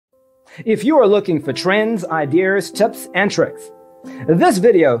If you are looking for trends, ideas, tips, and tricks, this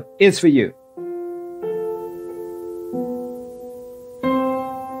video is for you.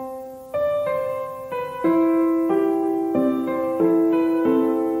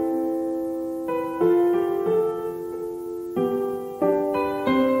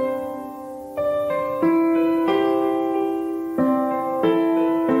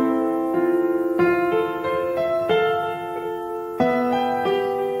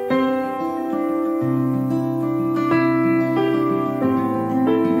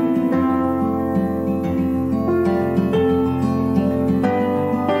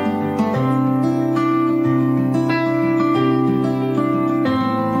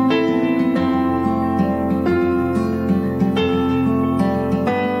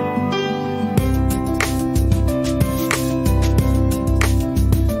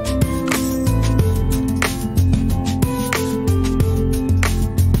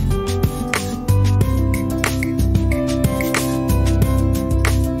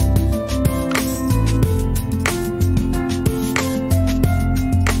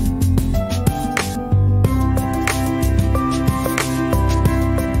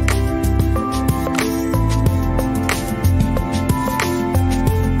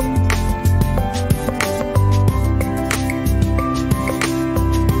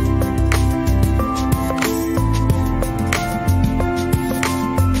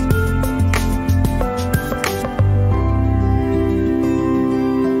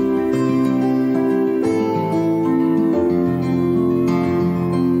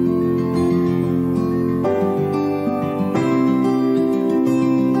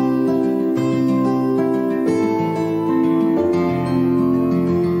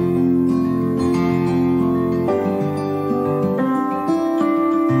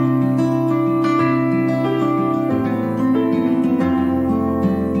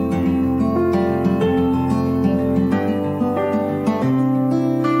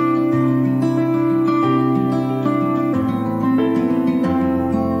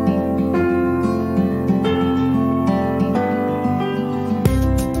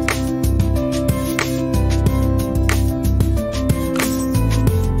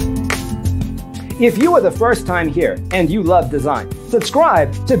 If you are the first time here and you love design,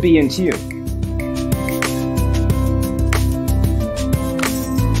 subscribe to Be Into You.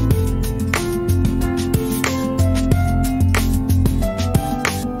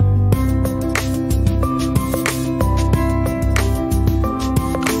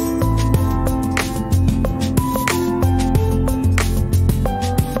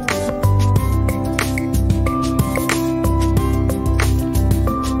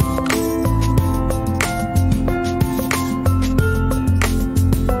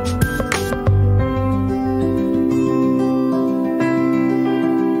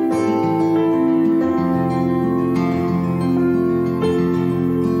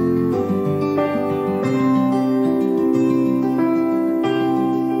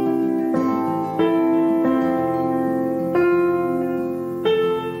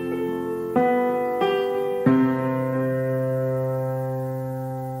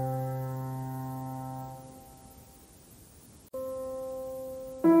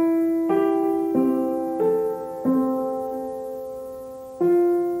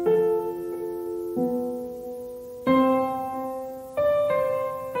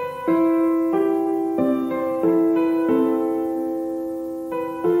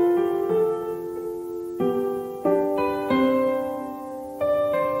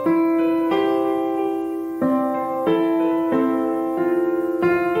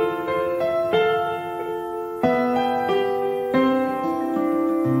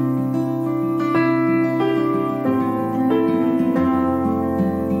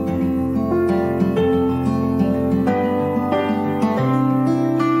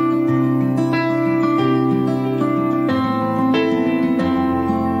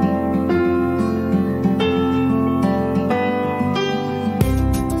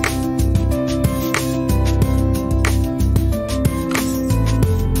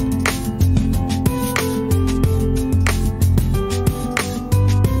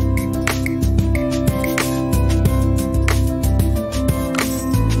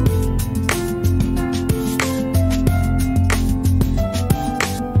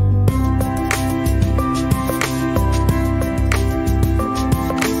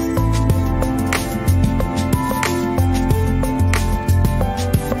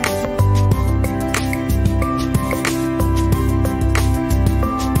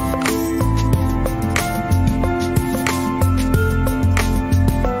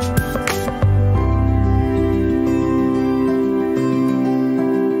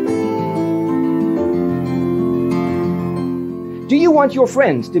 Do you want your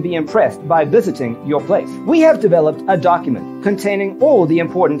friends to be impressed by visiting your place? We have developed a document containing all the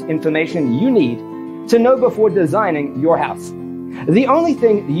important information you need to know before designing your house. The only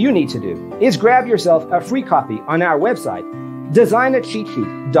thing you need to do is grab yourself a free copy on our website,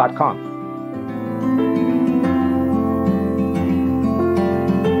 designercheatsheet.com.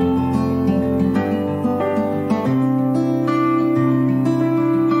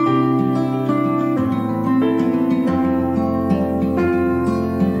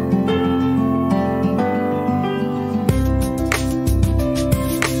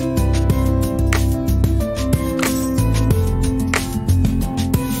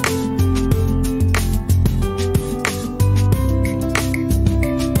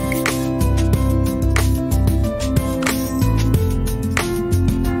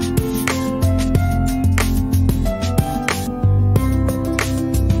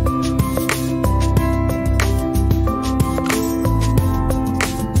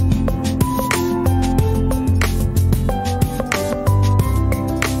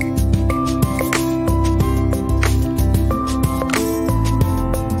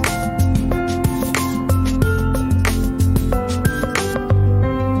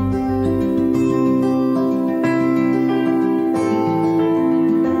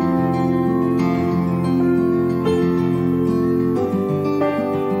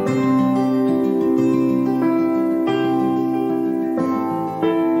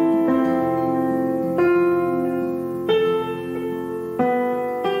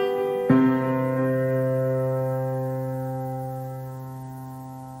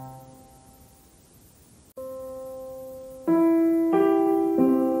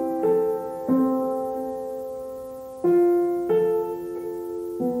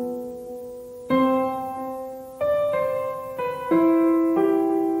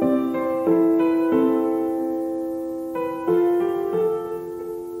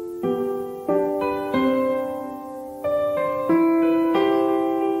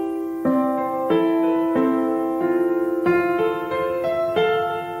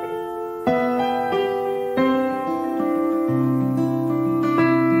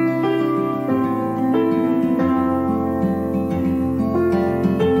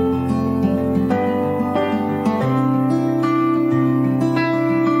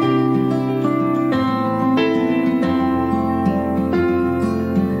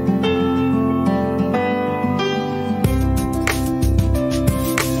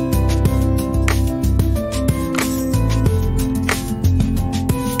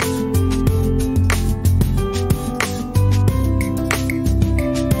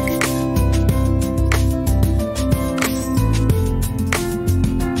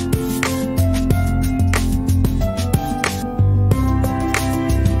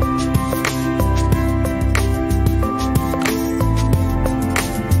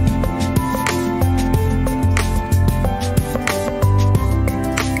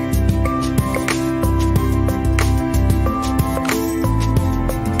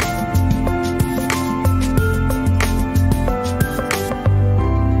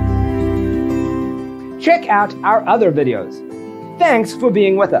 Check out our other videos. Thanks for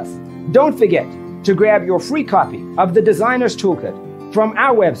being with us. Don't forget to grab your free copy of the Designer's Toolkit from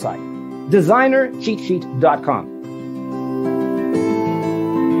our website, designercheatsheet.com.